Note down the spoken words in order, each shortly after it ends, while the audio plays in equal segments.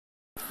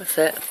That's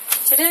it.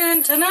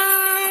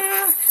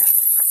 Ta-da!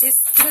 This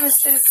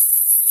is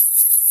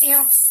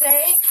Beyonce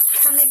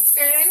coming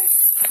through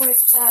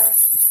with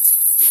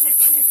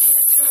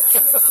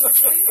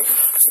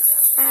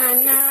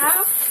and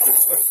now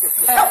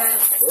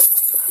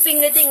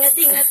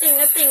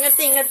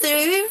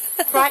ding-a-ding-a-ding-a-ding-a-ding-a-ding-a-ding-a-doo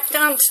right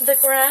down to the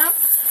ground.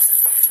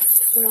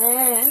 And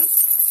then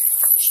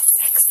she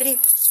sexily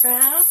walks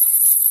round.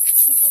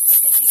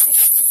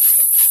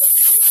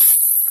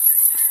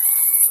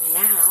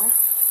 Now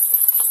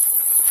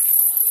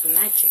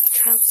magic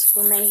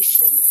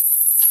transformation.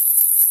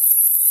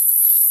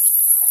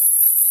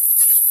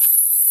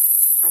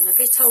 I'm a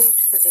bit old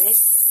for this,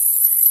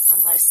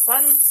 and my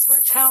sons will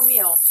tell me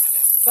off,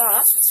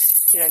 but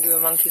You don't give a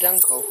monkey's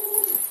uncle.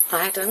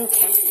 I don't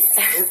care.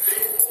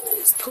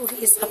 Let's pull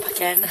these up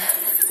again.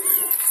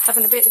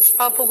 Having a bit of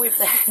trouble with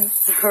them.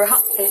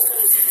 Right.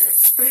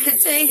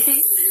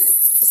 Ready,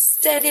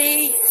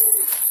 steady.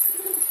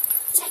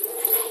 Take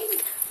the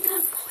leg,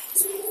 and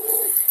poise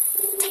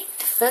it. Take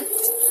the foot,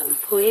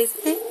 and poise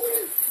it.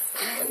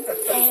 And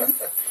then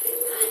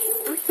I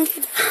bring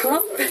it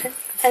up.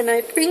 And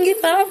I bring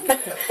it up,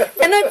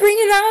 and I bring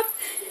it up,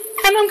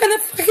 and I'm going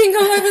to fucking go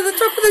over the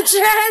top of the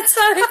chair,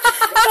 so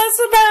that's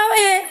about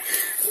it.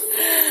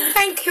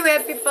 Thank you,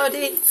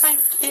 everybody.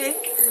 Thank you.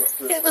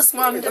 It was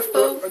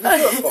wonderful.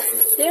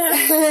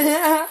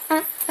 Yeah.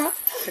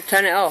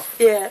 Turn it off.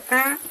 Yeah.